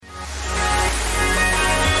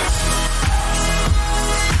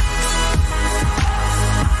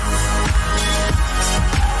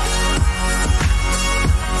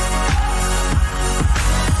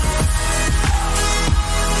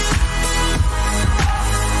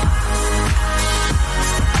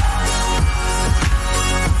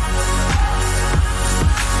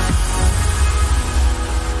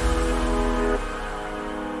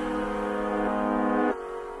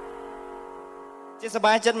บ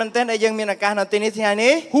ายចិត្តមែនទែនដែលយើងមានឱកាសនៅទីនេះថ្ងៃ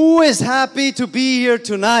នេះ Who is happy to be here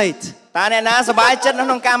tonight? តើអ្នកណាសប្បាយចិត្តក្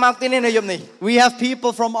នុងការមកទីនេះនៅយប់នេះ We have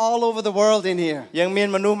people from all over the world in here. យើងមាន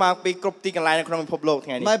មនុស្សមកពីគ្រប់ទីកន្លែងនៅក្នុងពិភពលោកថ្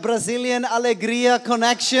ងៃនេះ My Brazilian Alegria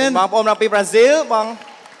connection. បងប្អូនមកពីប្រ៊ាស៊ីលបង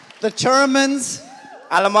The Germans.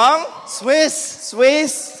 អាល្លឺម៉ង់ Swiss.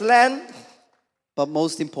 Switzerland But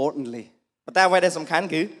most importantly, ប៉ុន្តែអ្វីដែលសំខាន់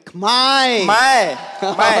គឺ Khmer. ម៉ែ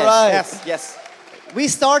All right. yes We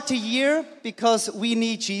start the year because we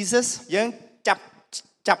need Jesus. យើង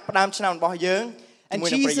ចាប់ផ្ដើមឆ្នាំរបស់យើង And ជាមួ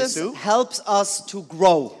យនឹងព្រះយេ Jesus ស៊ូវ helps us to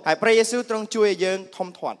grow. ហើយព្រះយេស៊ូវទ្រង់ជួយឲ្យយើងធំ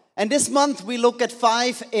ធាត់ And this month we look at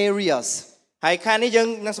 5 areas. ហើយខែនេះយើង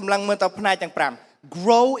នឹងសម្លឹងមើលទៅផ្នែកទាំង5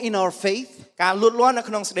 Grow in our faith. ការលូតលាស់នៅ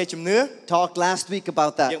ក្នុងសេចក្តីជំនឿ Talked last week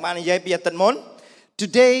about យើង that. បាននិយាយពីអាទិត្យមុន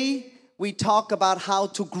Today we talk about how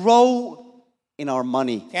to grow in our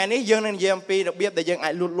money. ថ្ងៃនេះយើងនឹងនិយាយអំពីរបៀបដែលយើងអា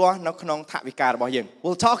ចលូតលាស់នៅក្នុងថវិការបស់យើង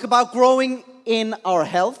We'll talk about growing in our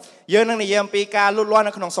health. យើងនឹងនិយាយអំពីការលូតលាស់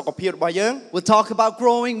នៅក្នុងសុខភាពរបស់យើង We'll talk about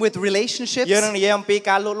growing with relationships. យើងនឹងនិយាយអំពី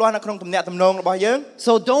ការលូតលាស់នៅក្នុងទំនាក់ទំនងរបស់យើង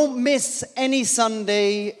So don't miss any Sunday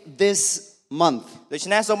this month. ដូច្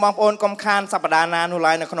នេះសូមបងប្អូនកុំខានសប្តាហ៍ណានោះ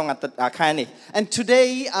ឡើយនៅក្នុងអាទិត្យខែនេះ And today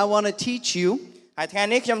I want to teach you ហើយថ្ងៃ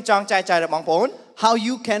នេះខ្ញុំចង់ចែកចាយដល់បងប្អូន how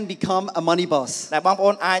you can become a money boss. ដែលបងប្អូ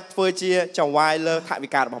នអាចធ្វើជាចៅហ្វាយលើថវិ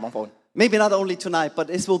ការបស់បងប្អូន Maybe not only tonight, but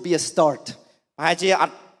this will be a start. ប្រហែលជាអ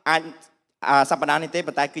ត់អាចសប្តាហ៍នេះទេ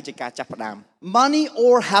ប៉ុន្តែគឺជាការចាប់ផ្ដើម Money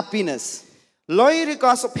or happiness. លុយឬ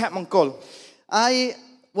ក៏សុភមង្គល I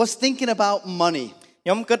was thinking about money. ខ្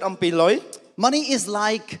ញុំគិតអំពីលុយ Money is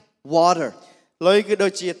like water. លុយគឺដូ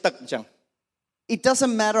ចជាទឹកអញ្ចឹង It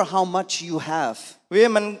doesn't matter how much you have, វា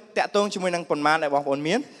មិនតាក់ទងជាមួយនឹងប៉ុន្មានដែលបងប្អូន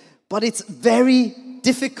មាន but it's very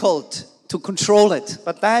difficult to control it.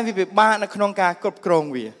 ប៉ុន្តែវាពិបាកនៅក្នុងការគ្រប់គ្រង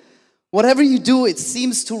វា Whatever you do, it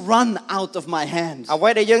seems to run out of my hands. អ្វី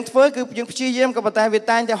ដែលយើងធ្វើគឺយើងព្យាយាមក៏ប៉ុន្តែវា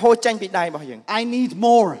តែងតែហូរចេញពីដៃរបស់យើង I need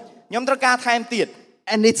more. ខ្ញុំត្រូវការថែមទៀត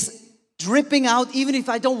And it's dripping out even if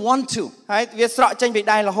I don't want to. ហើយវាស្រក់ចេញពី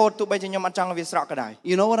ដៃរហូតទោះបីជាខ្ញុំអត់ចង់ឲ្យវាស្រក់ក៏ដោយ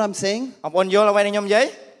You know what I'm saying? បងប្អូនយល់អ្វីដែលខ្ញុំនិយាយ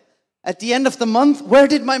At the end of the month, where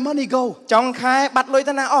did my money go? ចុងខែបាត់លុយ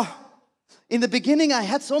ទៅណាអស់ In the beginning, I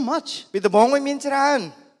had so much. ពីដំបូងវាមានច្រើន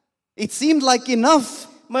It seemed like enough.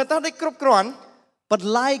 មើលទៅដូចគ្រប់គ្រាន់ But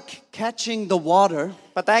like catching the water,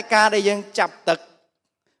 ប៉ុន្តែការដែលយើងចាប់ទឹក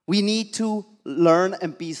we need to learn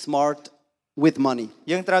and be smart with money.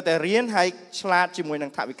 យើងត្រូវតែរៀនហើយឆ្លាតជាមួយនឹ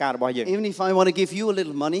ងថវិការបស់យើង Even if I want to give you a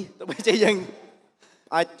little money, ទោះបីជាយើង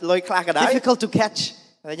អាចលុយខ្លះក៏ដោយ difficult to catch.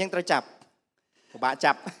 តែយើងត្រូវចាប់ពិបាក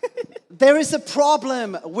ចាប់ There is a problem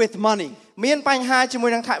with money. មានបញ្ហាជាមួយ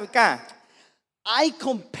នឹងថវិកា I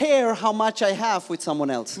compare how much I have with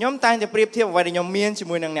someone else. ខ្ញុំតែងតែប្រៀបធៀបអ្វីដែលខ្ញុំមានជា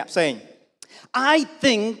មួយនឹងអ្នកផ្សេង I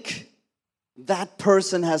think that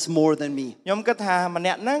person has more than me. ខ្ញុំគិតថាម្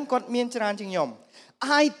នាក់ហ្នឹងគាត់មានច្រើនជាងខ្ញុំ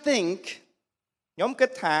I think ខ្ញុំគិ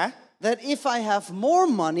តថា that if I have more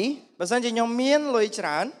money, បើសិនជាខ្ញុំមានលុយច្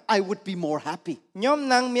រើន I would be more happy. ខ្ញុំ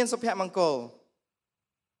នឹងមានសុភមង្គល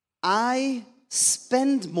I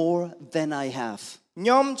spend more than I have. ខ្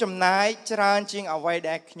ញុំចំណាយច្រើនជាងអ្វី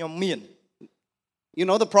ដែលខ្ញុំមាន You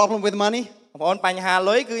know the problem with money? បងប្អូនបញ្ហា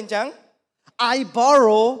លុយគឺអញ្ចឹង I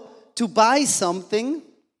borrow to buy something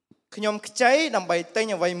ខ្ញុំខ្ចីដើម្បីទិញ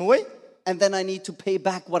អ្វីមួយ and then I need to pay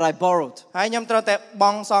back what I borrowed. ហើយខ្ញុំត្រូវតែប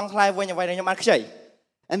ង់សងថ្លៃវិញអ្វីដែលខ្ញុំបានខ្ចី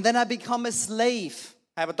And then I become a slave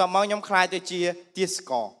ហើយបន្ទាប់មកខ្ញុំខ្លាចទៅជាទាស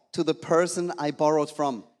ករ to the person I borrowed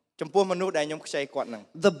from. ចំពោះមនុស្សដែលខ្ញុំខ្ចីគាត់ហ្នឹង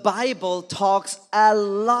The Bible talks a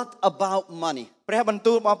lot about money. ព្រះបន្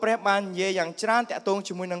ទូលរបស់ព្រះបាននិយាយយ៉ាងច្រើនតាក់ទង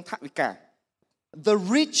ជាមួយនឹងថវិកា The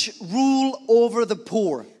rich rule over the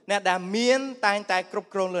poor. អ្នកដែលមានតែងតែគ្រប់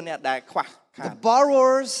គ្រងលើអ្នកដែលខ្វះខា The ត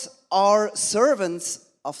borrowers are servants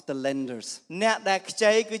of the lenders. អ្នកដែលខ្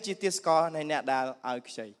ចីគឺជាទាសករនៃអ្នកដែលឲ្យ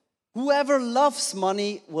ខ្ចី Whoever loves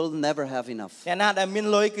money will never have enough. អ្នកណាដែលមាន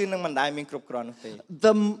លុយគឺនឹងមិនដែលមានគ្រប់គ្រាន់នោះទេ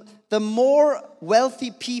The more wealthy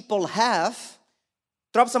people have,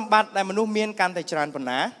 ទ្រព្យសម្បត្តិដែលមនុស្សមានកាន់តែច្រើនប៉ុណ្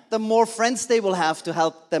ណា the more friends they will have to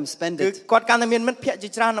help them spend គឺ it. គាត់កាន់តែមានមិត្តភក្តិជា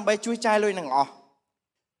ច្រើនដើម្បីជួយចាយលុយនឹងអស់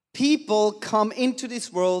People come into this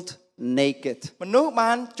world naked. មនុស្ស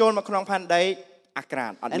បានចូលមកក្នុងផែនដីអាក្រា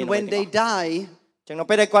តអត់មាន And អ្វី when ទេ they die, ចឹងនៅ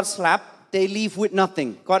ពេលដែលគាត់ស្លាប់ they leave with nothing.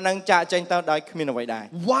 គាត់នឹងចាកចេញទៅដោយគ្មានអ្វីដែរ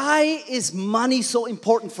Why is money so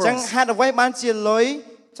important for ចឹង us? ហេតុអ្វីបានជាលុយ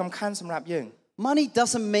សំខាន់សម្រាប់យើង Money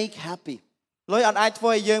doesn't make happy. លុយអត់អាចធ្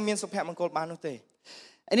វើឲ្យយើងមានសុភមង្គលបាននោះទេ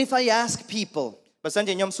And if I ask people, បើសិន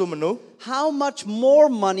ជាខ្ញុំសួរមនុស្ស how much more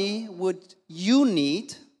money would you need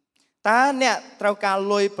តើអ្នកត្រូវការ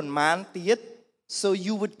លុយប៉ុន្មានទៀត so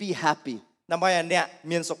you would be happy? ដើម្បីឲ្យអ្នក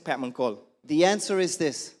មានសុភមង្គល The answer is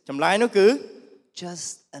this: ចម្លើយនោះគឺ just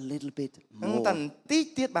a little bit តែ more. បន្តិច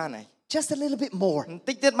ទៀតបានហើយ just a little bit more. បន្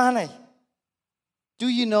តិចទៀតបានហើយ Do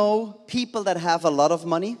you know people that have a lot of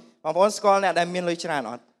money? បងប្អូនស្គាល់អ្នកដែលមានលុយច្រើន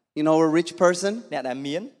អត់ You know, a rich person? អ្នកដែល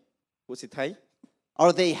មានពួកសិទ្ធិ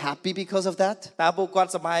Are they happy because of that? តើពួកគាត់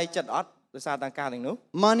សប្បាយចិត្តអត់ដោយសារតែការទាំងនោះ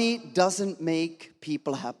Money doesn't make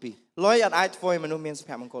people happy. លុយអត់អាចធ្វើឲ្យមនុស្សមានសុ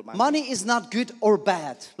ភមង្គលបាន Money is not good or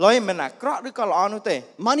bad. លុយមិនអាក្រក់ឬក៏ល្អនោះទេ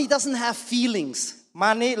Money doesn't have feelings.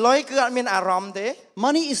 ម៉ានេះលុយគឺអត់មានអារម្មណ៍ទេ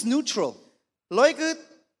Money is neutral. លុយគឺ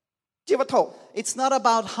ជាវត្ថុ It's not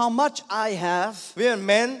about how much I have, វាមិន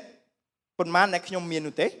មែនប៉ុន្មានដែលខ្ញុំមាន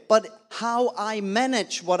នោះទេ but how I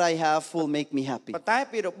manage what I have will make me happy. ប៉ុន្តែ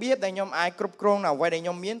ពីរបៀបដែលខ្ញុំអាចគ្រប់គ្រងនៅអ្វីដែលខ្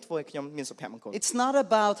ញុំមានធ្វើឲ្យខ្ញុំមានសុភមង្គល It's not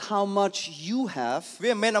about how much you have,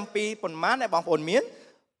 វាមិនមែនអំពីប៉ុន្មានដែលបងប្អូនមាន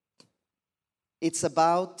it's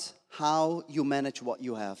about how you manage what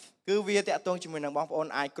you have. គឺវាតាក់ទងជាមួយនឹងបងប្អូន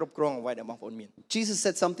អាចគ្រប់គ្រងអ្វីដែលបងប្អូនមាន Jesus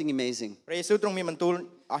said something amazing. ព្រះយេស៊ូវទ្រង់មានបន្ទូល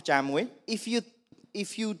អស្ចារ្យមួយ If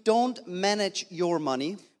you don't manage your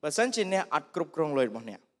money, បើសិនជាអ្នកអត់គ្រប់គ្រងលុយរបស់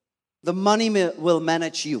អ្នក the money will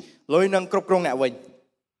manage you. លុយនឹងគ្រប់គ្រងអ្នកវិញ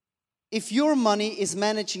If your money is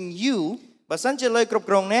managing you, បើសិនជាលុយគ្រប់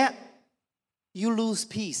គ្រងអ្នក you lose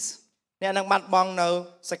peace. អ្នកនឹងបាត់បង់នៅ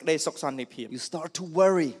សេចក្តីសុខសន្តិភាព You start to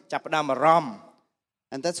worry. ចាប់ផ្ដើមអារម្មណ៍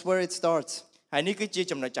And that's where it starts. ហើយនេះគឺជា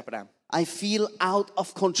ចំណុចចាប់ផ្ដើម I feel out of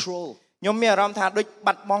control. ខ្ញុំមានអារម្មណ៍ថាដូច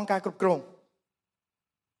បាត់បង់ការគ្រប់គ្រង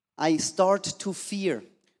I start to fear.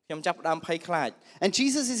 ខ្ញុំចាប់ផ្ដើមភ័យខ្លាច And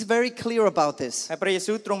Jesus is very clear about this. ហើយព្រះយេ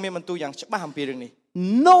ស៊ូវទ្រង់មានបន្ទូលយ៉ាងច្បាស់អំពីរឿងនេះ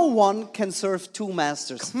No one can serve two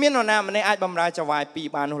masters. គ្មាននរណាម្នាក់អាចបម្រើចៅហ្វាយពីរ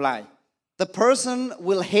បាននោះឡើយ The person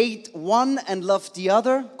will hate one and love the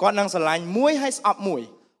other, គាត់នឹងស្រឡាញ់មួយហើយស្អប់មួយ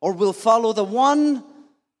or will follow the one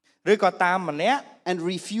ឬក៏តាមម្នាក់ and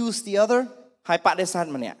refuse the other. ហើយបដិសេធ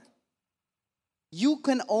ម្នាក់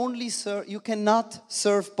You cannot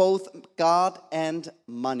serve both God and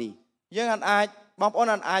money. យើងអាចបងប្អូន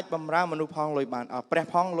អាចបម្រើមនុស្សផងលុយបានព្រះ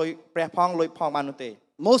ផងលុយផងបាននោះទេ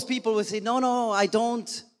Most people will say, no, I don't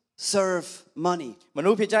serve money. មនុ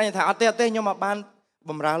ស្សភាគច្រើនថាអត់ទេខ្ញុំមកបាន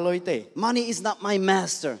បម្រើលុយទេ Money is not my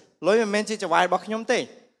master. លុយមិនមែនជាចៅហ្វាយរបស់ខ្ញុំទេ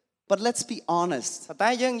But let's be honest. ប៉ុន្តែ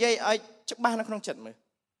យើងនិយាយឲ្យច្បាស់នៅក្នុងចិត្តមើល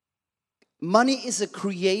Money is a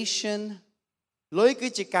creation, លុយគឺ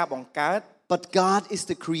ជាការបង្កើត but God is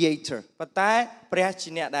the creator. ប៉ុន្តែព្រះជា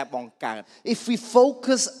អ្នកដែលបង្កើត If we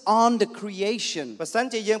focus on the creation, បើសិន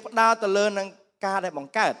ជាយើងផ្ដោតទៅលើនឹងការដែលប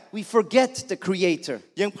ង្កើត we forget the creator.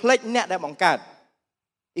 យើងភ្លេចអ្នកដែលបង្កើត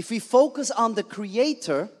If we focus on the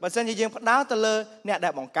creator, បើសិនជាយើងផ្ដោតទៅលើអ្នកដែ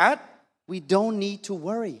លបង្កើត we don't need to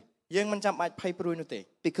worry, យើងមិនចាំបាច់ភ័យព្រួយនោះទេ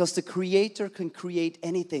because the creator can create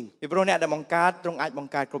anything. ពីព្រោះអ្នកដែលបង្កើតទ្រង់អាចប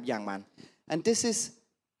ង្កើតគ្រប់យ៉ាងបាន And this is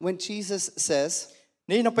when Jesus says,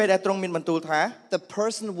 នេះនៅពេលដែលទ្រង់មានបន្ទូលថា the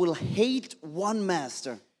person will hate one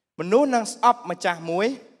master. មនុស្សនឹងស្អប់ម្ចាស់មួយ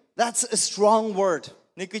That's a strong word.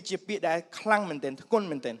 នេះគឺជាពាក្យដែលខ្លាំងមែនទែនធ្ងន់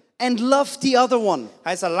មែនទែន And love the other one.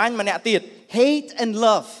 ហើយស្រឡាញ់ម្នាក់ទៀត Hate and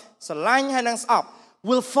love. ស្រឡាញ់ហើយនឹងស្អប់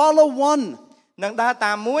Will follow one នឹងដើរ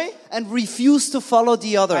តាមមួយ and refuse to follow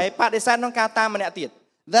the ហើយ other. បដិសេធក្នុងការតាមម្នាក់ទៀត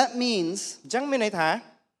That means អញ្ចឹងមានន័យថា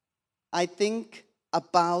I think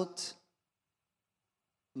about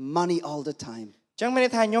money all the time. អញ្ចឹងមានន័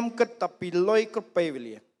យថាខ្ញុំគិតតែពីលុយគ្រប់ពេលវេ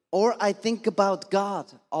លា Or I think about God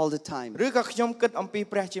all the time. ឬក៏ខ្ញុំគិតអំពី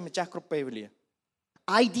ព្រះជាម្ចាស់គ្រប់ពេលវេលា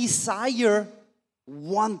I desire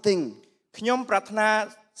one thing. ខ្ញុំប្រាថ្នា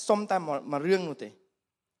សុំតែមួយរឿងនោះទេ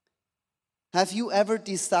Have you ever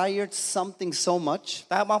desired something so much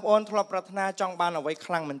តើបងប្អូនធ្លាប់ប្រាថ្នាចង់បានអ្វី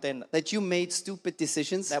ខ្លាំងមែនទែន that you made stupid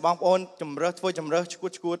decisions? តែបងប្អូនធ្វើជំរើស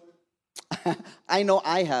ឈួត I know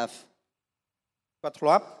I have. គាត់ធ្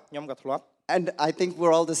លាប់ខ្ញុំក៏ធ្លាប់ And I think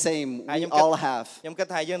we're all the same. We all have. ខ្ញុំគិត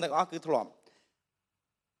ថាយើងទាំងអស់គឺធ្លាប់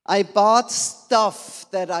I bought stuff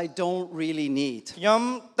that I don't really need. ខ្ញុំ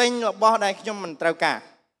ទិញរបស់ដែលខ្ញុំមិនត្រូវការ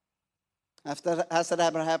Has that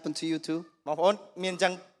ever happened to you too? បងប្អូនមានអញ្ចឹ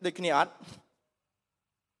ងដូចគ្នាអត់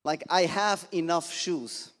Like I have enough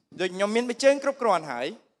shoes. ដូចខ្ញុំមានបិជើងគ្រប់គ្រាន់ហើយ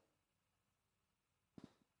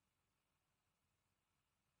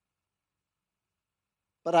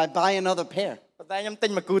But I buy another pair. ប៉ុន្តែខ្ញុំទិញ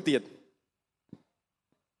មួយគូទៀត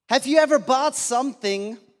Have you ever bought something?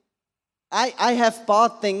 I have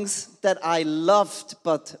bought things that I loved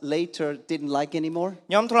but later didn't like anymore.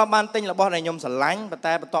 ខ្ញុំធ្លាប់បានទិញរបស់ដែលខ្ញុំស្រឡាញ់ប៉ុន្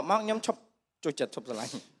តែបន្ទាប់មកខ្ញុំឈប់ចូលចិត្តឈប់ស្រឡា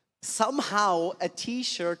ញ់ Somehow a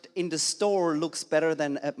t-shirt in the store looks better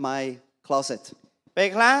than at my closet. ពេល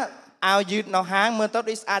ខ្លះអាវយឺតនៅហាងមើលទៅ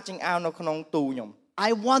ដូចស្អាតជាងអាវនៅក្នុងទូខ្ញុំ I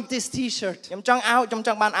want this t-shirt. ខ្ញុំច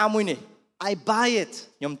ង់បានអាវមួយនេះ I buy it.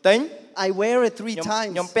 ខ្ញុំទិញ I wear it 3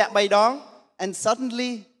 times. ខ្ញុំពាក់3ដង And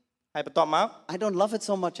suddenly ហើយបន្ទាប់មក I don't love it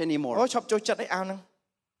so much អូ anymore. ឈប់ចូលចិត្តឯអាវហ្នឹង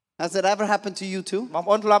Has it ever happened to you too? បង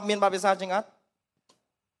ប្អូនធ្លាប់មានបទពិសោធន៍ចឹងអត់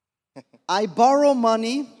I borrow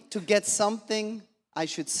money to get something I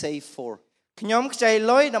should save for. ខ្ញុំខ្ចី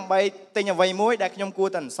លុយដើម្បីទិញអ្វីមួយដែលខ្ញុំគួរ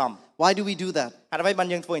តែសន្សំ Why do we do that? ហេតុអ្វីបាន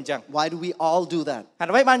យើងធ្វើអញ្ចឹង Why do we all do that? ហេ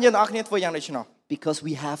តុអ្វីបានយើងទាំងអស់គ្នាធ្វើយ៉ាងដូច្នោះ Because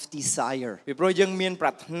we have desire. ពីព្រោះយើងមានប្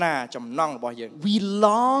រាថ្នាចំណង់របស់យើង We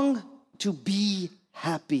long to be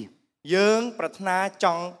happy. យើងប្រាថ្នាច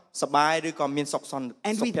ង់សប្បាយឬក៏មានសុខសន្តិ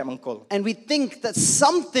សុខភាពមង្គល And we think that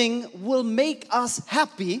something will make us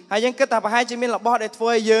happy ហើយយើងគិតថាប្រហែលជាមានរបស់ដែលធ្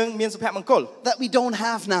វើឲ្យយើងមានសុភមង្គល that we don't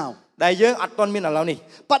have now. ដែលយើងអត់ទាន់មានឥឡូវនេះ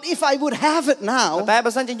But if I would have it now, តែ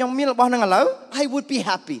បើសិនជាខ្ញុំមានរបស់ហ្នឹងឥឡូវ I would be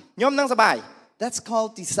happy. ខ្ញុំនឹងសប្បាយ That's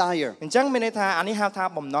called desire. អញ្ចឹងមានន័យថាអានេះហៅថា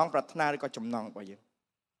បំណងប្រាថ្នាឬក៏ចំណង់របស់យើង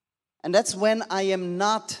And that's when I am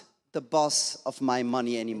not the boss of my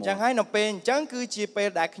money អញ្ចឹង anymore. ហើយនៅពេលអញ្ចឹងគឺជាពេល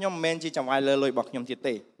ដែលខ្ញុំមិនមែនជាចង្វាយលើលុយរបស់ខ្ញុំទៀត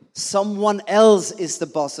ទេ Someone else is the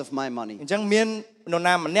boss of my money. អញ្ចឹងមាននរ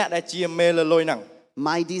ណាម្នាក់ដែលជាមេលើលុយហ្នឹង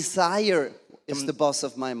My desire is the boss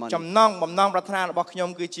of my money. ចំណង់បំណងប្រាថ្នារបស់ខ្ញុំ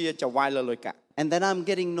គឺជាចង្វាយលើលុយកាក់ And then I'm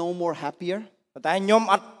getting no more happier. ប៉ុន្តែខ្ញុំ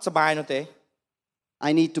អត់សប្បាយនោះទេ I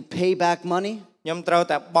need to pay back money. ខ្ញុំត្រូវ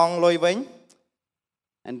តែបង់លុយវិញ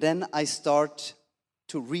And then I start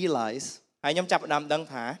to realize ហើយខ្ញុំចាប់ផ្ដើមដឹង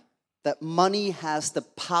ថា that money has the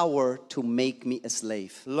power to make me a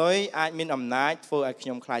slave. លុយអាចមានអំណាចធ្វើឲ្យខ្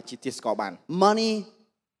ញុំខ្លាចជាទាសករបាន Money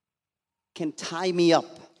can tie me up.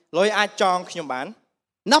 លុយអាចចងខ្ញុំបាន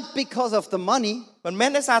Not because of the money, មិនមែន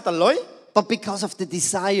ដោយសារតែលុយ but because of the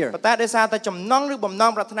desire ប៉ុន្តែដោយសារតែចំណង់ឬបំណ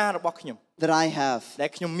ងប្រាថ្នារបស់ខ្ញុំ that I have. ដែល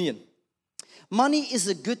ខ្ញុំមាន Money is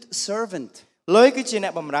a good servant, លុយគឺជាអ្ន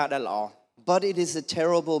កបម្រើដែលល្អ but it is a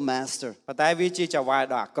terrible master. ប៉ុន្តែវាជាចង្វាយ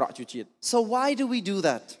ដ៏អាក្រក់ជួជាតិ So why do we do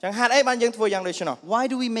that? ចឹងហេតុអីបានយើងធ្វើយ៉ាងដូច្នោះ Why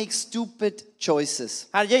do we make stupid choices?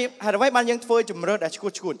 ហេតុអ្វីបានយើងធ្វើជំរឿនដែលឈួ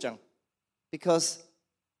តអញ្ចឹង Because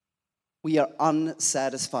we are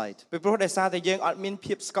unsatisfied. ពីព្រោះដោយសារតែយើងអត់មាន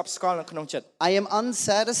ភាពស្កប់ស្កល់នៅក្នុងចិត្ត I am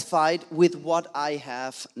unsatisfied with what I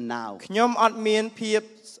have now. ខ្ញុំអត់មានភាព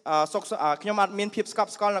ខ្ញុំអត់មានភាពស្កប់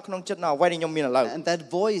ស្កល់នៅក្នុងចិត្តនៅអ្វីដែលខ្ញុំមានឥឡូវ And that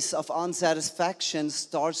voice of unsatisfaction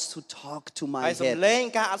starts to talk to my ហើយសំ head. ឡេង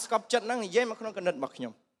ការអត់ស្កប់ចិត្តហ្នឹងនិយាយមកក្នុងគំនិតរបស់ខ្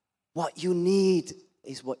ញុំ What you need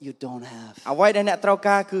is what you don't have. អ្វីដែលអ្នកត្រូវ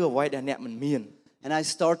ការគឺអ្វីដែលអ្នកមិនមាន And I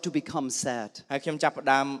start to become sad. ហើយខ្ញុំចាប់ផ្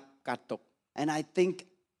ដើមកាត់ទុក And I think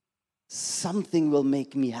something will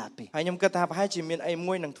make me happy. ហើយខ្ញុំគិតថាប្រហែលជាមានអី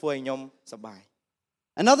មួយនឹងធ្វើឲ្យខ្ញុំសប្បាយ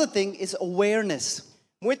Another thing is awareness.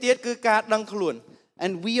 មួយទៀតគឺការដឹងខ្លួន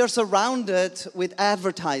And we are surrounded with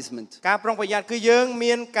advertisement. ការប្រុងប្រយ័ត្នគឺយើង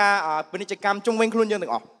មានការពាណិជ្ជកម្មជុំវិញខ្លួនយើងទាំ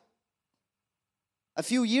ងអស់ A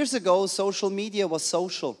few years ago, social media was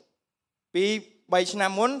social. ពី3ឆ្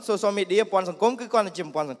នាំមុន social media ព័ន្ធសង្គមគឺគ្រាន់តែជា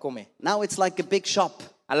ព័ន្ធសង្គមឯង Now it's like a big shop.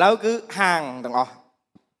 ឥឡូវគឺហាងទាំងអស់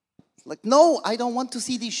Like, no, I don't want to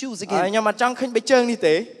see these shoes ហើយ again. ខ្ញុំអត់ចង់ឃើញបេជើងនេះ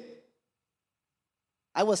ទេ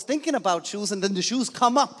I was thinking about shoes and then the shoes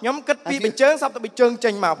come up. ខ្ញុំគិតពីបេជើងស្រាប់តែបេជើងចេ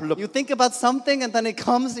ញមកភ្លុប You think about something and then it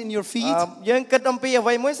comes in your feet. យើងគិតអំពីអ្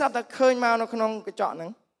វីមួយស្រាប់តែឃើញមកនៅក្នុងកញ្ចក់ហ្នឹង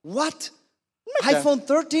What? iPhone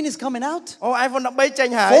 13 is coming out? អូ iPhone 13ចេញ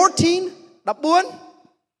ហើយ 14? 14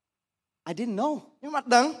 I didn't know. ខ្ញុំអត់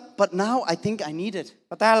ដឹង But now I think I need it.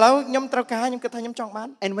 ប៉ុន្តែឥឡូវខ្ញុំត្រូវការខ្ញុំគិតថាខ្ញុំចង់បាន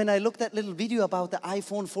And when I looked at little video about the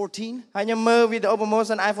iPhone 14, ហើយខ្ញុំមើលវីដេអូ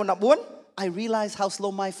promotion iPhone 14 I realized how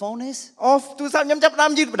slow my phone is. អូទូរស័ព្ទខ្ញុំចាប់ផ្ដើ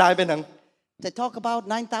មយឺតបណ្ដោយពេលហ្នឹង They talk about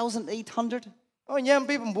 9,800. អូនិយាយអំ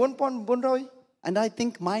ពី 9,900 And I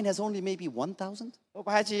think mine has only maybe 1,000. អូប្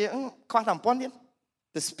រហែលជាខ្វះតែ 1,000 ទៀត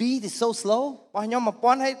The speed is so slow. របស់ខ្ញុំ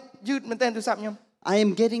 1,000 ហើយយឺតមែនទែនទូរស័ព្ទខ្ញុំ I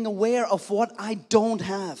am getting aware of what I don't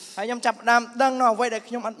have. ហើយខ្ញុំចាប់ផ្ដើមដឹងនៅអ្វីដែល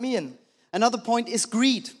ខ្ញុំអត់មាន Another point is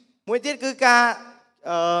greed. មួយទៀតគឺការ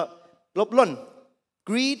លោភលន់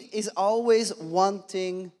Greed is always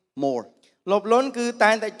wanting more. លោភលន់គឺ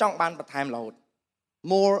តែងតែចង់បានបន្ថែមរហូត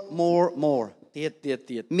More, more, more.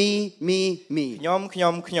 ទៀត Me, me, me. ខ្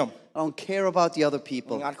ញុំ I don't care about the other ខ្ញុំ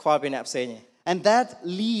people. អត់ខ្វល់ពីអ្នកផ្សេងទេ And that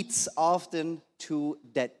leads often to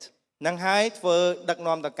debt, នឹងហើយធ្វើដឹក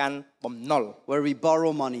នាំទៅកាន់បំណុល where we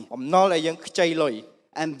borrow money. បំណុលដែលយើងខ្ចីលុយ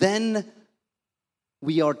And then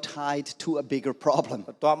we are tied to a bigger problem.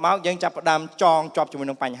 បន្ទាប់មកយើងចាប់ផ្ដើមចងជាប់ជាមួយ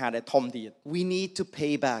នឹងបញ្ហាដែលធំទៀត We need to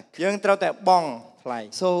pay back. យើងត្រូវតែបង់ថ្លៃ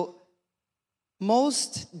So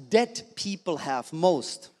most debt people have,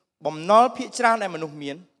 most, បំណុលភាគច្រើនដែលមនុស្ស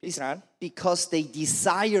មានភាគច្រើន because they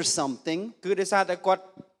desire something. គឺដោយសារតែគាត់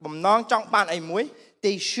បំណងចង់បានអីមួយ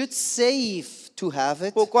They should save to have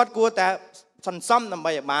it, ពួកគាត់គួរតែសន្សំដើម្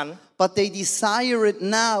បីឲ្យបាន but they desire it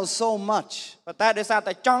now so much ប៉ុន្តែដោយសារ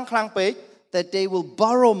តែចង់ខ្លាំងពេក that they will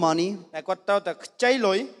borrow money តែគាត់ត្រូវតែខ្ចី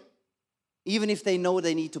លុយ even if they know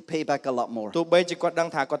they need to pay back a lot more. ទោះបីជាគាត់ដឹង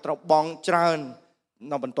ថាគាត់ត្រូវបង់ច្រើន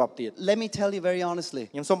នៅបន្ទាប់ទៀត Let me tell you very honestly,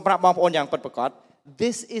 ខ្ញុំសូមប្រាប់បងប្អូនយ៉ាងពិតប្រាកដ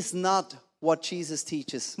this is not what Jesus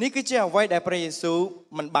teaches. នេះគឺជាអ្វីដែលព្រះយេស៊ូវ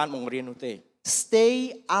មិនបានបង្រៀននោះទេ Stay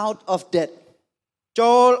out of debt.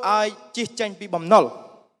 ចូលឲ្យជិះចេញពីបំណុល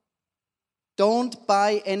Don't buy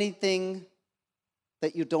anything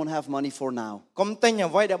that you don't have money for now. កុំទិញ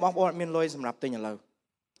អ្វីដែលបងប្អូនអត់មានលុយសម្រាប់ទិញឥឡូវ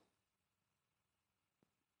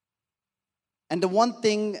And the one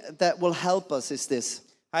thing that will help us is this.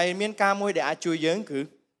 ហើយមានការមួយដែលអាចជួយយើងគឺ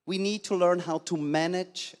We need to learn how to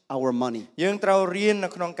manage our money. យើងត្រូវរៀននៅ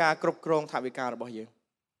ក្នុងការគ្រប់គ្រងថវិការបស់យើង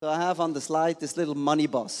So I have on the slide this little money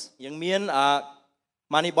boss. យើងមាន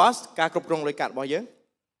money boss ការគ្រប់គ្រងលុយកាក់របស់យើង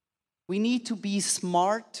We need to be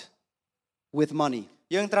smart with money.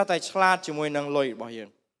 យើងត្រូវតែឆ្លាតជាមួយនឹងលុយរបស់យើង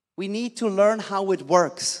We need to learn how it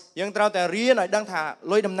works. យើងត្រូវតែរៀនឲ្យដឹងថា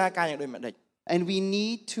លុយដំណើរការយ៉ាងដូចម្តេច And we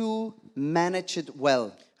need to manage it well.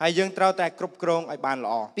 ហើយយើងត្រូវតែគ្រប់គ្រងឲ្យបានល្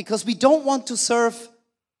អ Because we don't want to serve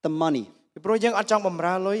the money. ពីព្រោះយើងអត់ចង់បម្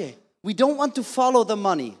រើលុយទេ We don't want to follow the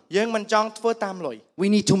money. យើងមិនចង់ធ្វើតាមលុយ We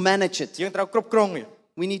need to manage it. យើងត្រូវគ្រប់គ្រងវា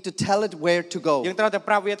We need to tell it where to go. យើងត្រូវតែ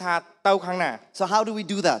ប្រាប់វាថាទៅខាងណា So how do we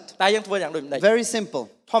do that? តែយើងធ្វើយ៉ាងដូចម្តេច Very simple.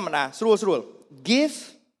 ធម្មតាស្រួលស្រួល Give,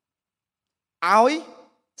 ឲ្យ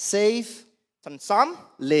save, សន្សំ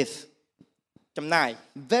live. ចំណាយ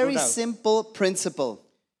Very នោះទៅ simple principle.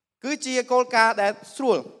 គឺជាគោលការណ៍ដែលស្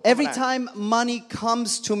រួល Every time money comes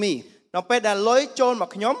to me, នៅពេលដែលលុយចូលមក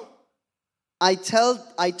ខ្ញុំ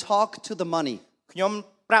I talk to the money. ខ្ញុំ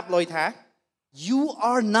ប្រាប់លុយថា You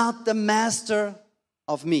are not the master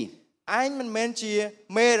of me. ឯងមិនមែនជា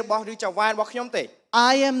មេរបស់ឬចៅហ្វានរបស់ខ្ញុំទេ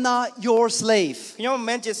I am not your slave. ខ្ញុំមិន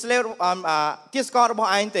មែនជា slave ទាសកររបស់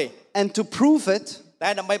ឯងទេ And to prove it, តែ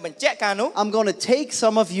ដើម្បីបញ្ជាក់ការនោះ I'm going to take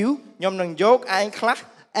some of you ខ្ញុំនឹងយកឯងខ្លះ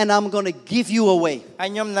and I'm going to give you away. ហើយ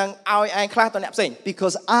ខ្ញុំនឹងឲ្យឯងខ្លះទៅអ្នកផ្សេង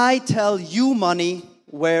Because I tell you money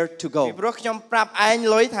where to ពី go. ព្រោះខ្ញុំប្រាប់ឯង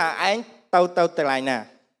លុយថាឯងទៅកន្លែងណា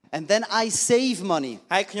And then I save money.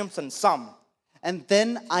 ហើយខ្ញុំសន្សំ And then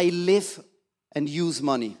I live and use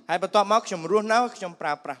money. ហើយបន្ទាប់មកខ្ញុំរស់នៅខ្ញុំប្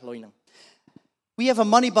រើប្រាស់លុយហ្នឹង We have a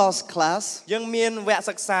money boss class. យើងមានវគ្គ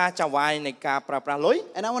សិក្សាចៅហ្វាយនៃការប្រើប្រាស់លុយ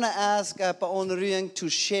And I want to ask Paon Rieng to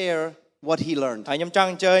share what he learned. ហើយខ្ញុំចង់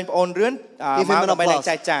អញ្ជើញបងអូនរឿន Give មក him an ដើម្បីនឹង applause.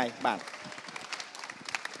 ចែកចាយបាទ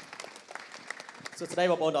សួស្តី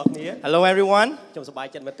បងប្អូនទាំងអស់គ្នា Hello everyone ខ្ញុំសប្បាយ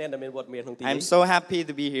ចិត្តមែនទែនដែលមានវត្តមានក្នុងទី I'm នេះ so happy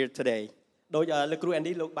to be here today ដោយលោកគ្រូ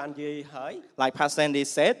Andy លោកបាននិយាយហើយ like Pastor Andy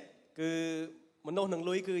said គឺមនុស្សនឹង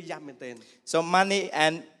លុយគឺយ៉ាប់មែនទែន so money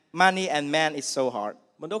and man is so hard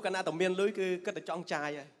មនុស្សកាលណាតែមានលុយគឺគិតតែចង់ចាយ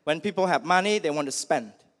ហើយ when people have money they want to spend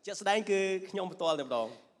ជាក់ស្ដែងគឺខ្ញុំផ្ទាល់តែម្ដង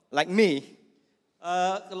like me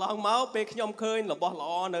កន្លងមកពេលខ្ញុំឃើញរបស់ល្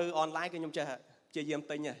អនៅអនឡាញគឺខ្ញុំចេះព្យាយាម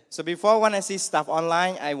ទិញហើយ so before when I see stuff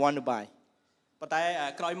online I want to buy ប៉ុន្តែ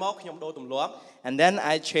ក្រោយមកខ្ញុំដូរទម្លាប់ and then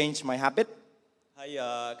I change my habit ហើយ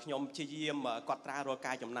ខ្ញុំព្យាយាមកត់ត្រារាល់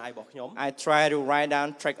ការចំណាយរបស់ខ្ញុំ I try to write down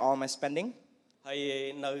track all my spending ហើយ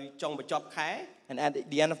នៅចុងបញ្ចប់ខែ and at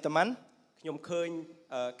the end of the month ខ្ញុំឃើញ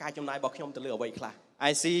ការចំណាយរបស់ខ្ញុំទៅលើអ្វីខ្លះ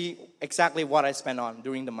I see exactly what I spend on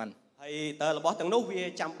during the month ហើយតើរបស់ទាំងនោះវា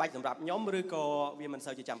ចាំបាច់សម្រាប់ខ្ញុំឬក៏វាមិន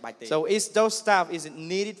សូវជាចាំបាច់ទេ so is those stuff is it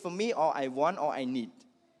needed for me or I want or I need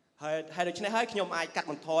ហើយដូច្នេះហើយខ្ញុំអាចកាត់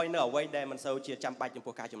បន្ថយនៅអ្វីដែលមិនសូវជាចាំបាច់ចំ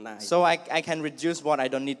ពោះការចំណាយ so I can reduce what I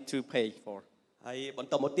don't need to pay for ហើយបន្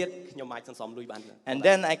តមកទៀតខ្ញុំអាចសន្សំលុយបាន and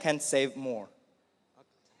then I can save more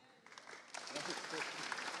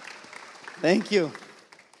Thank you.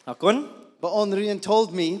 អរគុណ Paon Rieng told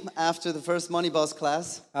me after the first money boss class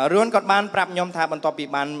រឿនគាត់បានប្រាប់ខ្ញុំថាបន្ទាប់ពី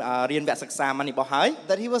បានរៀនវគ្គសិក្សាមកនេះបោះហើយ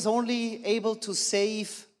that he was only able to save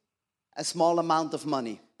a small amount of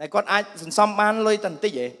money. តែគាត់អាចសន្សំបានលុយតែបន្តិ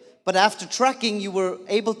ចឯង But after tracking, you were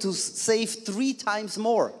able to save 3 times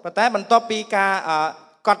more. ប៉ុន្តែបន្ទាប់ពីការ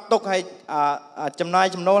កត់ទុកឲ្យចំណាយ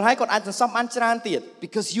ចំណូលហើយគាត់អាចសន្សំបានច្រើនទៀត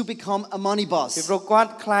Because you become a money ពី boss. ព្រោះគាត់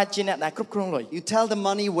ខ្លាចជាអ្នកដែលគ្រប់គ្រងលុយ You tell the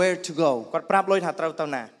money where to go. គាត់ប្រាប់លុយថាត្រូវទៅ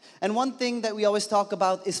ណា And one thing that we always talk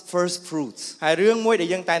about is first fruits. ហើយរឿងមួយដែល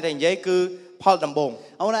យើងតែងតែនិយាយគឺផលដំបូង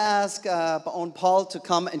I want to ask Paon Paul to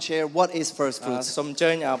come and share what is first fruits. សូមអញ្ជើ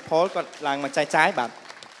ញ Paul គាត់ឡើងមកចែកចាយបាទ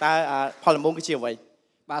តើផលដំបូងគឺជាអ្វី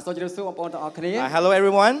បាទសូមជម្រាបសួរបងប្អូនទាំងអស់គ្នា Hello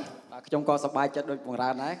everyone បាទខ្ញុំក៏សប្បាយចិត្តដូចបង្រើ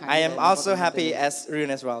នដែរ I am also happy as Ryun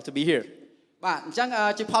as well to be here បាទអញ្ចឹង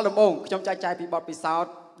ជាផលដំបូងខ្ញុំចែកចាយពីបទពិសោធ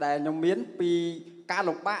ន៍ដែលខ្ញុំមានពីការ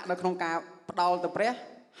លំបាកនៅក្នុងការផ្ដល់ទៅព្រះ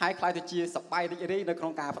ហើយខ្លាយទៅជាសប្បាយរីករាយនៅក្នុ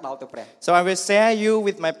ងការផ្ដល់ទៅព្រះ So I will share you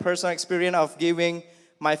with my personal experience of giving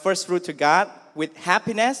my first fruit to God with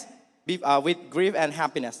happiness with grief and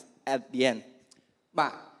happiness at the end បា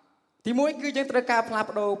ទទីមួយគឺយើងត្រូវការផ្លាស់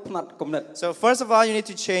ប្ដូរផ្នត់គំនិត So first of all you need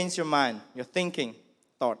to change your mind your thinking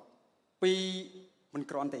thought ពីមិន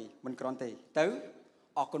គ្រាន់ទេទៅ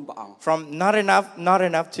អរគុណព្រះអង្គ from not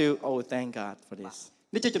enough to oh thank God for this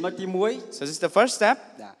នេះជាចំណុចទី1 So this is the first step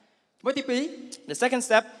មួយទី The second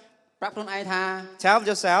step, 2 ប្រាប់ខ្លួនឯងថា tell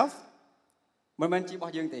yourself, មិនមែនជារប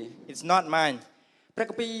ស់យើងទេ it's not mine. ព្រះ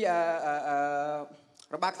គម្ពីរ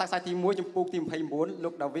របារខ្សែទី 1 ចំពោះទី 29 លោ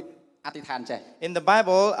កដាវីតអធិដ្ឋានចេះ In the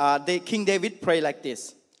Bible, King David prayed like this.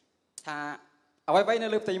 ថាអ្វីៗនៅ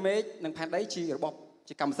លើផ្ទៃមេឃនិងផែនដីជារបស់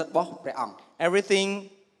ជាកម្មសិទ្ធិរបស់ព្រះអង្គ Everything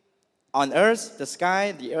on earth, the sky,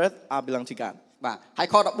 the earth are belong to God. បាទហើយ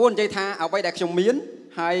ខ 14 និយាយថាអ្វីដែលខ្ញុំមាន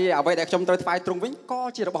ហើយអ្វីដែលខ្ញុំត្រូវថ្វាយទ្រង់វិញក៏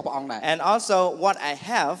ជារបស់ព្រះអង្គដែរ And also what I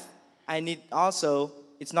have, I need also,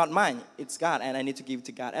 it's not mine, it's God, and I need to give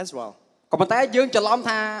to God as well. ក៏ប៉ុន្តែយើងច្រឡំ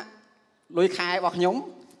ថាលុយខែរបស់ខ្ញុំ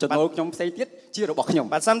ចំណូលខ្ញុំផ្សេងទៀតជារបស់ខ្ញុំ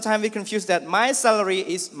But sometimes we confuse that my salary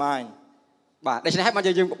is mine. បាទដូច្នេះហើយមក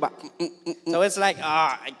យើងបាទ So it's like,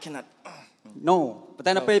 I cannot. no ប៉ុន្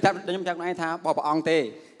តែនៅពេលប្រាប់ខ្ញុំប្រាប់ខ្លួនឯងថារបស់ព្រះអង្គទេ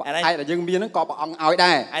And I- ហើយដែលយើងមានហ្នឹងក៏ព្រះអង្គឲ្យ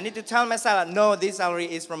ដែរ I need to tell myself, no, this salary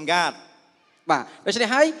is from God. បាទដូច្នេះ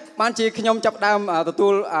ហើយបានជាខ្ញុំចាប់ផ្ដើមទទួ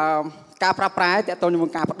លការប្រាស្រ័យទាក់ទងជាមួ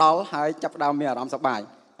យការផ្ដល់ហើយចាប់ផ្ដើមមានអារម្មណ៍សប្បាយ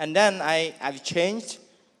And then I've changed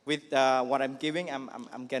with what I'm giving.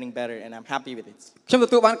 I'm getting better, and I'm happy with it. ខ្ញុំទ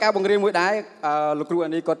ទួលបានការបង្រៀនមួយដែរលោកគ្រូអា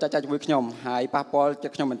នីគាត់ចែកចាយជាមួយខ្ញុំហើយប៉ះពាល់ចិ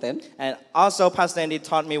ត្តខ្ញុំមែនទែន And also, Pastor Andy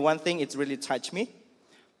taught me one thing. It's really touched me.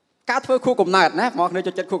 ការធ្វើខួបកំណើតណាបងប្អូន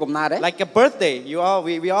ចូលចិត្តខួបកំណើតទេ Like a birthday.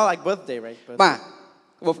 We all like birthday, right? Birthday. បាទ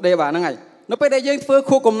birthday បាទហ្នឹងហើយនៅពេលដែលយើងធ្វើ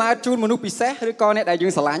ខួបកំណើតជូនមនុស្សពិសេសឬក៏អ្នកដែលយើ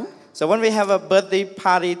ងស្រឡាញ់ So when we have a birthday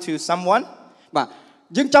party to someone, បាទ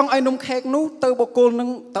យើងចង់ឲ្យនំខេកនោះទៅបុគ្គលនឹង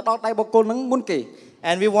ទៅដល់ដៃបុគ្គលនឹងមុនគេ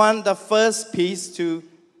and we want the first piece to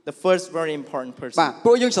the first very important បាទ person. ព្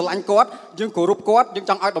រោះយើងស្រឡាញ់គាត់យើងគោរពគាត់យើង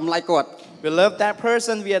ចង់ឲ្យតម្លៃគាត់ We love that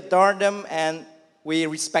person, we adore them, and we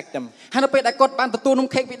respect them. ហើយនៅពេលដែលគាត់បានទទួលនំ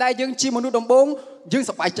ខេកពីដៃយើងជាមនុស្សដំបូងយើង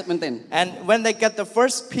សប្បាយចិត្តមែនទែន And when they get the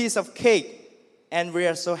first piece of cake, and we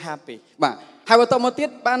are so happy. បាទហើយបន្តមកទៀត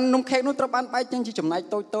បាននំខេកនោះត្រូវបានបែកចេញជាចំណែក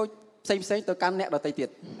តូចៗផ្សេងៗទៅកាន់អ្នកដទៃទៀត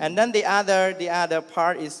And then the other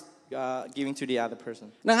part is giving to the other person.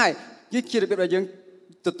 ហ្នឹងហើយយើងជារបៀបដែលយើង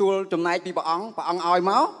ទទួលចំណែកពីព្រះអង្គឲ្យ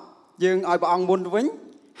មកយើងឲ្យព្រះអង្គមុនវិញ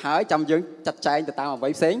ហើយចាំយើងចាត់ចែងទៅតាមអ្វី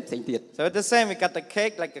ផ្សេងទៀត So it's the same. We got the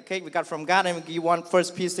cake, like the cake we got from God, and we give one first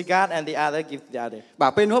piece to God, and the other give to the other. បា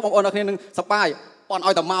ទពេលនោះបងប្អូនអរគ្នានឹងសប្បាយបង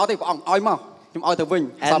ឲ្យតែមកទេព្រះអង្គឲ្យមកខ្ញុំឲ្យទៅវិញសម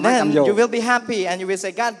And តាម then យក you will be happy, and you will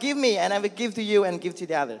say, God, give me, and I will give to you, and give to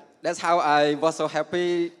the other. That's how I was so happy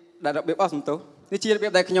ដែលរបៀបអស់សំទោសនេះជារបៀ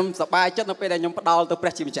បដែលខ្ញុំសប្បាយចិត្តនៅពេលដែលខ្ញុំផ្ដល់ទៅព្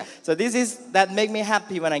រះជាម្ចាស់ So this is that make me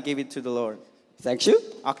happy when I give it to the Lord. Thank you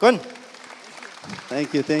Akun. Thank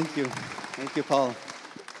you, thank you. Thank you, Paul.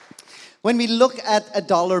 When we look at a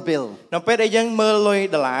dollar bill នៅពេលដែលយើងមើលលុយ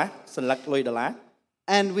ដុល្លារសន្លឹកលុយដុល្លារ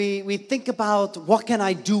and we think about what can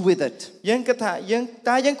I do with it, យើងគិតថា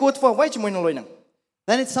យើងគួរធ្វើអ្វីជាមួយនឹងលុយហ្នឹង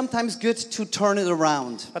then it's sometimes good to turn it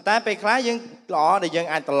around ប៉ុន្តែពេលខ្លះយើងល្អដែលយើង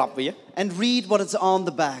អាចត្រឡប់វា and read what is on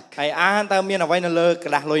the back. ហើយអានតើមានអ្វីនៅលើក្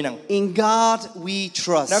រដាសលុយហ្នឹង In God we នៅ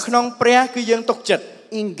trust. ក្នុងព្រះគឺយើងទុកចិត្ត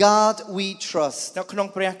In God we trust. នៅក្នុង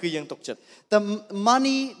ព្រះគឺយើងទុកចិត្ត The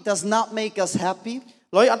money does not make us happy,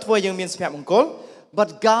 លុយអត់ធ្វើឲ្យយើងមានសុភមង្គល but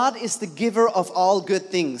God is the giver of all good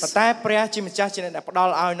ប៉ុ things. ន្តែព្រះជាម្ចាស់ជាអ្នកដែលផ្ដ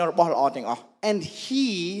ល់ឲ្យនូវរបស់ល្អទាំងអស់ And He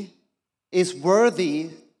is worthy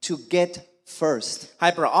to get first. ហើ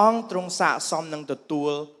យព្រះអង្គទ្រង់ស័ក្តិសមនឹងទទួ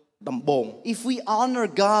លដំបូង If we honor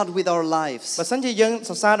God with our lives, បើសិនជាយើង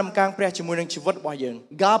សរសើរដំណើរព្រះជាមួយនឹងជីវិតរបស់យើង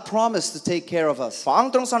God promised to take care of us. ព្រះអង្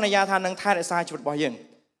គទ្រង់សន្យាថានឹងថែរក្សាជីវិតរបស់យើង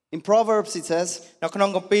In Proverbs it says, នៅក្នុង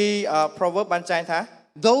គម្ពីរ Proverbs បានចែងថា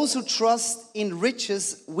those who trust in riches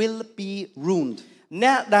will be ruined.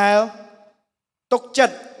 អ្នកដែលទុកចិ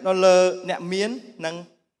ត្តនៅលើអ្នកមាននឹង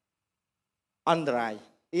អន្តរាយ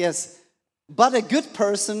Yes, but a good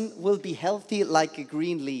person will be healthy like a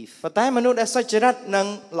green leaf. ប៉ុន្តែមនុស្សដែលសុចរិតនឹង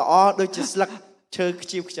ល្អដូចជាស្លឹកឈើខ្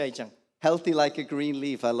ជិវខ្ចីចឹង Healthy like a green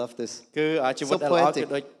leaf. I love this. គឺជីវិត So ដែលល្អ poetic.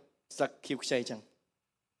 គឺដូចស្លឹកខ្ជិវខ្ចីចឹង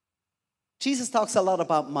Jesus talks a lot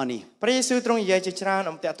about money. ព្រះយេស៊ូវទ្រង់និយាយជាច្រើន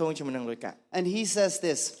អំទាក់ទងជាមួយនឹងលុយកាក់ And he says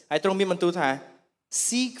this, ហើយទ្រង់មានបន្ទូលថា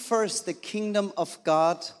seek first the kingdom of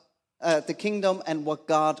God, the kingdom and what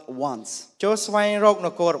God wants. ចូលស្វែងរកន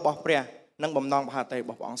គររបស់ព្រះនិងបំណងមហាតីរប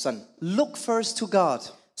ស់ព្រះអង្គសិន Look first to God.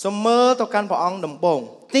 សូមមើលទៅកាន់ព្រះអង្គដំបូង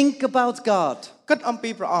Think about God. គិតអំពី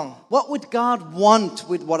ព្រះអង្គ What would God want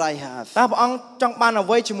with what I have? តើព្រះអង្គចង់បានអ្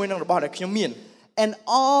វីជាមួយនឹងរបស់ដែលខ្ញុំមាន And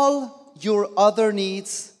all your other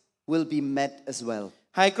needs will be met as well.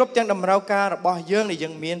 ហើយគ្រប់ទាំងតម្រូវការរបស់យើងដែលយើ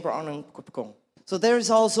ងមានព្រះអង្គនឹងគ្រប់គ្រង So there is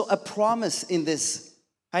also a promise in this.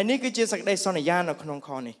 ហើយនេះគឺជាសេចក្តីសន្យានៅក្នុង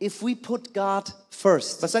ខនេះ If we put God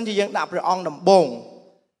first បើសិនជាយើងដាក់ព្រះអង្គដំបូង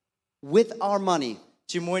with our money,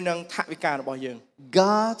 ជាមួយនឹងថវិការបស់យើង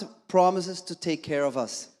God promises to take care of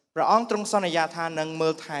us. ព្រះអង្គទ្រង់សន្យាថានឹងមើ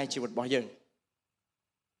លថែជីវិតរបស់យើង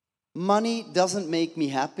Money doesn't make me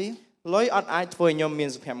happy, លុយអត់អាចធ្វើឲ្យខ្ញុំមាន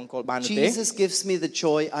សុភមង្គលបាននោះទេ Jesus gives me the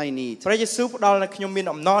joy I need. ព្រះយេស៊ូវផ្ដល់ឲ្យខ្ញុំមាន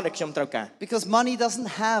អំណរដែលខ្ញុំត្រូវការ Because money doesn't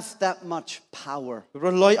have that much power ព្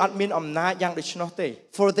រោះលុយអត់មានអំណាចយ៉ាងដូច្នោះទេ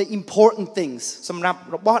for the important things. សម្រាប់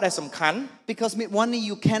របស់ដែលសំខាន់ Because with money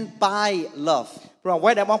you can't buy love. ព្រោះអ្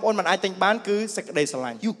វីដែលបងប្អូនមិនអាចទិញបានគឺសេចក្តីស្រ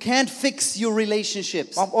ឡាញ់ You can't fix your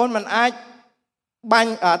relationships. បងប្អូនមិនអាចបា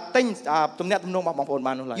ញ់ទិញទំនាក់ទំនងរបស់បងប្អូន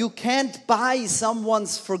បាននោះឡើយ You can't buy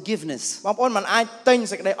someone's forgiveness. បងប្អូនមិនអាចទិញ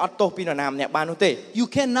សេចក្តីអត់ទោសពីនរណាម្នាក់បាននោះទេ You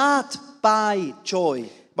cannot buy joy,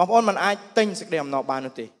 បងប្អូនមិនអាចទិញសេចក្តីអំណរបាន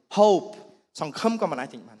នោះទេ hope. សង្ឃឹមក៏មិនអាច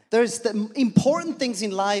ទិញបាន There's the important things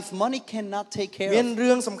in life money cannot take care មាន of.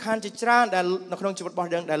 រឿងសំខាន់ជាច្រើនដែលនៅក្នុងជីវិតរបស់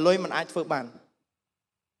យើងដែលលុយមិនអាចធ្វើបាន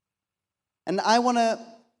And I want to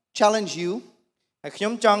challenge you ហើយខ្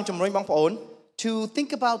ញុំចង់ជំរុញបងប្អូន to think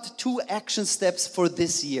about 2 action steps for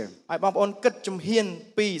this year. ឲ្យបងប្អូនគិតជំហាន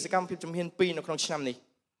2សកម្មភាពជំហាន2នៅក្នុងឆ្នាំនេះ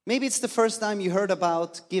Maybe it's the first time you heard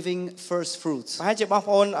about giving first fruits. ប្រហែលជាបង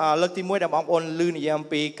ប្អូនលើកទី1ដែលបងប្អូនឮនិយាយអំ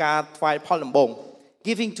ពីការថ្វាយផលដំបូង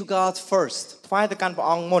Giving to God first. ថ្វាយទៅកាន់ព្រះ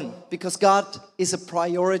អង្គមុន Because God is a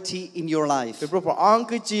priority in your life. ពីព្រោះព្រះអង្គ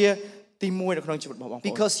គឺជាទី1នៅក្នុងជីវិតរបស់បងប្អូន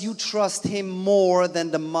Because you trust Him more than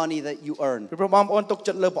the money that you earn. ពីព្រោះបងប្អូនទុក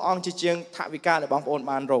ចិត្តលើព្រះអង្គជាជាងថវិកាដែលបងប្អូន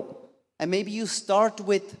បានរក And maybe you start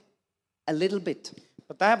with a little bit.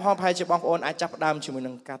 ប៉ុន្តែប្រហែលជាបងប្អូនអាចចាប់ផ្ដើមជាមួយ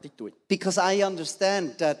នឹងការតិចតួច Because I understand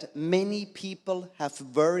that many people have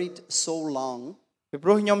worried so long ពីព្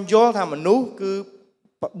រោះខ្ញុំយល់ថាមនុស្សគឺ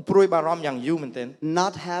ព្រួយបារម្ភយ៉ាងយូរមែនទែន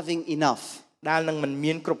not having enough. ដែលនឹងមិន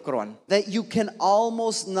មានគ្រប់គ្រាន់ That you can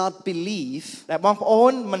almost not believe ដែលបងប្អូ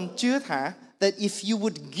នមិនជឿថា that if you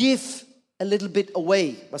would give a little bit away,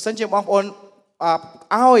 បើសិនជាបងប្អូន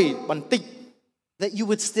ឲ្យបន្តិច that you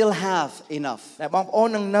would still have enough. ដែលបងប្អូន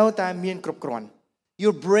នឹងនៅតែមានគ្រប់គ្រាន់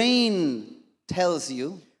Your brain tells you,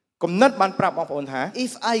 គំនិតបានប្រាប់បងប្អូនថា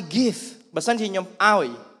if I give, បើសិនជាខ្ញុំឲ្យ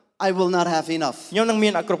I will not have enough. ខ្ញុំនឹងមា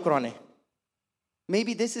នអត់គ្រប់គ្រាន់ទេ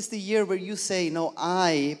Maybe this is the year where you say, no,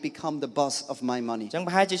 I become the boss of my money. អញ្ចឹង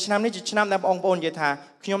ប្រហែលជាឆ្នាំនេះជាឆ្នាំដែលបងប្អូននិយាយថា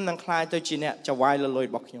ខ្ញុំនឹងក្លាយទៅជាអ្នកចវាយលលុយ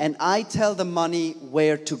របស់ខ្ញុំ And I tell the money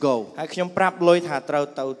where to go. ហើយខ្ញុំប្រាប់លុយថាត្រូវ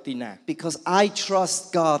ទៅទីណា Because I trust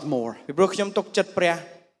God more. ពីព្រោះខ្ញុំទុកចិត្តព្រះ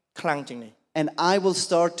ខ្លាំងជាងនេះ And I will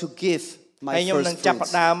start to give ហើយ my ខ្ញុំនឹង first ចាប់ផ្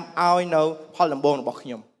fruits. ដើមឲ្យនៅផលដំបូងរបស់ខ្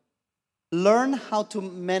ញុំ Learn how to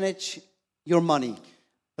manage your money.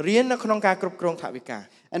 រៀននៅក្នុងការគ្រប់គ្រងថវិកា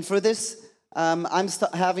And for this, I'm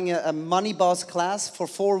having a money boss class for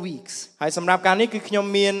 4 weeks. ហើយសម្រាប់ការនេះគឺខ្ញុំ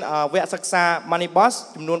មានវគ្គសិក្សា Money Boss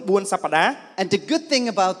ចំនួន4សប្តាហ៍ And the good thing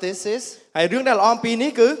about this is ហើយរឿងដែលល្អអំពី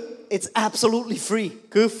នេះគឺ it's absolutely free.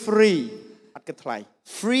 គឺ free អត់គិតថ្លៃ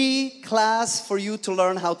Free class for you to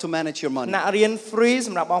learn how to manage your money. អ្នករៀន free ស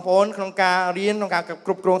ម្រាប់បងប្អូនក្នុងការរៀនក្នុងការគ្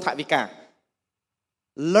រប់គ្រងថវិកា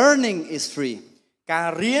Learning is free. ការ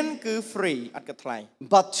រៀនគឺ free អត់គិតថ្លៃ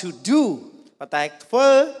But to do ប៉ុន្តែធ្វើ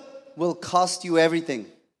will cost you everything.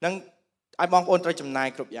 នឹងឲ្យបងប្អូនត្រូវចំណាយ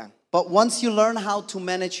គ្រប់យ៉ាង But once you learn how to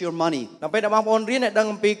manage your money, ដល់ពេលដែលបងប្អូនរៀនឲ្យដឹង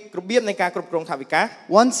អំពីរបៀបនៃការគ្រប់គ្រងថវិកា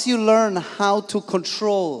once you learn how to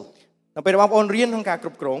control, ដល់ពេលដែលបងប្អូនរៀនក្នុងការគ្រ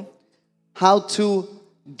ប់គ្រង how to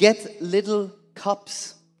get little cups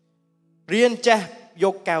រៀនចេះយ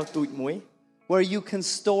កកែវទូចមួយ where you can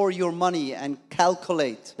store your money and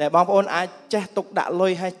calculate, ដែលបងប្អូនអាចចេះទុកដាក់លុ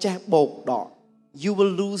យហើយចេះបូកដក you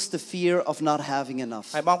will lose the fear of not having enough.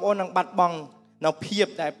 ហើយបងប្អូននឹងបាត់បង់នៅភាព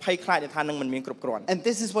ដែលភ័យខ្លាចដែលថានឹងមិនមានគ្រប់គ្រាន់ And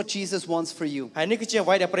this is what Jesus wants for you. ហើយនេះគឺជាអ្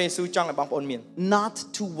វីដែលព្រះយេស៊ូវចង់ឲ្យបងប្អូនមាន Not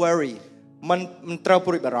to worry, មិនត្រូវ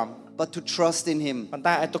ព្រួយបារម្ភ but to trust in Him. ប៉ុន្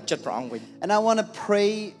តែឲ្យទុកចិត្តព្រះអង្គវិញ And I want to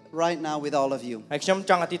pray right now with all of you. ហើយខ្ញុំ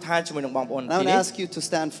ចង់អធិដ្ឋានជាមួយនឹងបងប្អូន And I ទី want នេះ to ask you to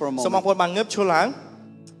stand for a សូមបង moment. ប្អូនបានងើបឈរឡើង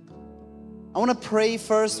I want to pray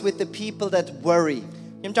first with the people that worry.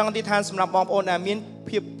 ខ្ញុំចង់អធិដ្ឋានសម្រាប់បងប្អូនដែលមាន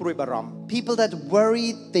ភាពព្រួយបារម្ភ People that worry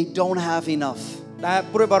they don't have enough. ដែល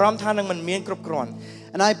ព្រួយបារម្ភថានឹងមិនមានគ្រប់គ្រាន់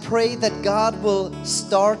And I pray that God will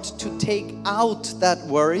start to take out that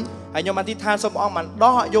worry. ហើយខ្ញុំអធិដ្ឋានសូមព្រះអង្គបាន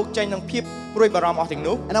ដោះយកចេញនឹងភាពព្រួយបារម្ភអស់ទាំង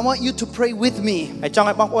នោះ And I want you to pray with me ហើយចង់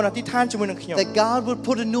ឲ្យបងប្អូនអធិដ្ឋានជាមួយនឹងខ្ញុំ that God will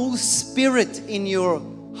put a new spirit in your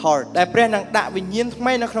heart, ដែលព្រះនឹងដាក់វិញ្ញាណថ្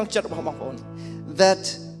មីនៅក្នុងចិត្តរបស់បងប្អូន that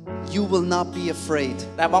you will not be afraid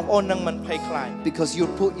ដែលបងប្អូននឹងមិនភ័យខ្លាច because you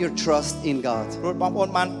put your trust in God. ព្រោះបងប្អូន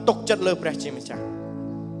បានទុកចិត្តលើព្រះជាម្ចាស់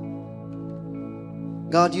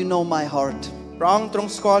God, you know my heart. ព្រះអង្គទ្រង់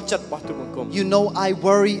ស្គាល់ចិត្តរបស់ទូលបង្គំ You know I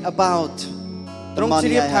worry about ទ្រ the ង់ជ្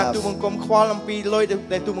money រាប I ថាទូលប have. ង្គំខ្វល់អំពីលុយ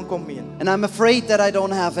ដែលទូលបង្គំមាន And I'm afraid that I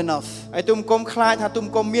don't have enough. ហើយទូលបង្គំខ្លាចថាទូលប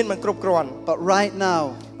ង្គំមានមិនគ្រប់គ្រាន់ But right now,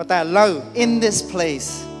 ប៉ុន្តែឥឡូវ in this place,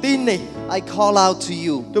 ទីនេះ I call out to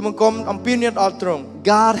you. ទូលបង្គំអំពាវនាវដល់ទ្រង់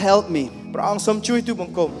God, help me. ព្រះអង្គសូមជួយទូលប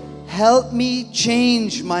ង្គំ help me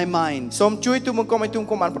change my mind. សូមជួយទូលបង្គំឲ្យទូលប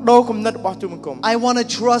ង្គំបានបដូរគំនិតរបស់ទូលបង្គំ I want to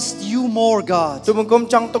trust you more, God. ទូលបង្គំ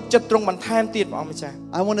ចង់ទុកចិត្តទ្រង់បន្ថែមទៀតព្រះអង្គម្ចាស់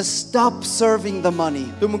I want to stop serving the money.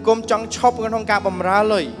 ទូលបង្គំចង់ឈប់ក្នុងការបម្រើ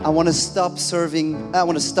លុយ I want to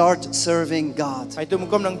start serving God. ហើយទូលប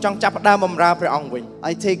ង្គំនឹងចង់ចាប់ផ្ដើមបម្រើព្រះអង្គវិញ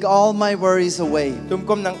I take all my worries away. ទូលបង្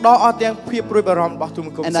គំនឹងដកអស់ទាំងភាពព្រួយបារម្ភរបស់ទូលប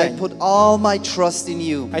ង្គំ And ផ្សេ I ង put all my trust in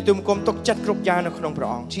you. ហើយទូលបង្គំទុកចិត្តគ្រប់យ៉ាងនៅក្នុងព្រះ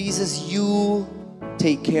អង្គ Jesus, you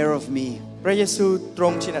take care of me. ព្រះយេស៊ូវទ្រ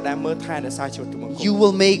ង់ជាអ្នកដែលមើលថែរក្សាជីវិតទូលបង្គំ You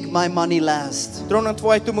will make my money last. ទ្រង់នឹងធ្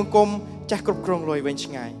វើឲ្យទូលបង្គំចាស់គ្រប់គ្រងលុយវិញ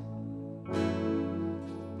ឆ្ងាយ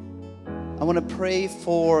I want to pray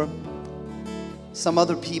for some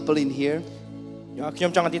other people in here ខ្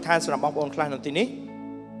ញុំចង់អធិដ្ឋានសម្រាប់បងប្អូនខ្លះនៅទីនេះ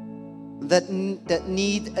that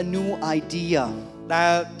need a new idea ដែ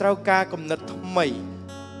លត្រូវការគំនិតថ្មី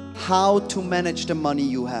how to manage the money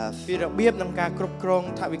you have ពីរបៀបក្នុងការគ្រប់គ្រង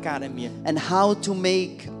ថវិកាដែលមាន and how to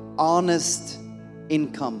make honest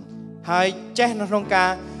income. ហើយចេះនៅក្នុងការ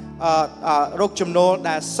រកចំណូល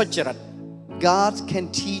ដែលសុចរិត God can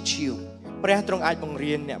teach you. ព្រះទ្រង់អាចបង្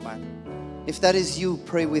រៀនអ្នកបាន If that is you,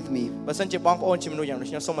 pray with me. បើសិនជាបងប្អូនជាមនុស្សយ៉ាងដូច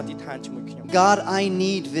ខ្ញុំសូមអធិដ្ឋានជាមួយខ្ញុំ God, I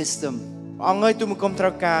need wisdom. ព្រះអង្គហើយទូលបង្គំត្រូ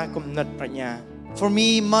វការគំនិតប្រាជ្ញា For me,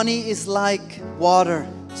 money is like water.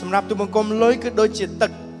 សម្រាប់ទូលបង្គំលុយគឺដូចជាទឹ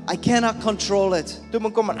ក I cannot control it. ទូលប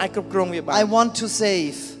ង្គំមិនអាចគ្រប់គ្រងវាបាន I want to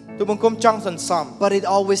save, ទូលបង្គំចង់សន្សំ but it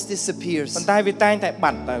always disappears. ប៉ុន្តែវាតែងតែ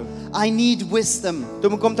បាត់ទៅ I need wisdom. ទូល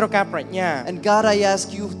បង្គំត្រូវការប្រាជ្ញា And God, I ask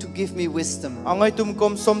you to give me wisdom. អង្គហើយទូលបង្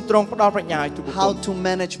គំសូមទ្រង់ផ្ដល់ប្រាជ្ញាឲ្យទូលបង្គំ How to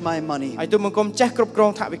manage my money. ហើយទូលបង្គំចេះគ្រប់គ្រ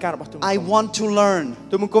ងថវិការបស់ទូលបង្គំ I want to learn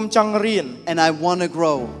ទូលបង្គំចង់រៀន and I want to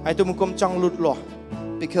grow ហើយទូលបង្គំចង់លូតលាស់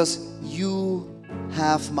because you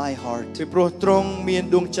have my heart. ពីព្រោះទ្រង់មាន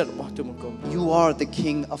ដួងចិត្តរបស់ទូលបង្គំ You are the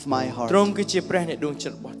king of my heart. ទ្រង់គឺជាព្រះនៃដួងចិ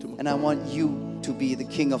ត្តរបស់ទូលបង្គំ And I want you to be the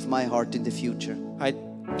king of my heart in the future. ហើយ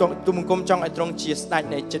ទូលបង្គំចង់ឲ្យទ្រង់ជាស្ដេច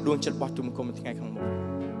នៃចិត្តដួងចិត្តរបស់ទូលបង្គំនៅថ្ងៃខាងមុខ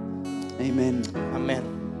Amen. អាមែន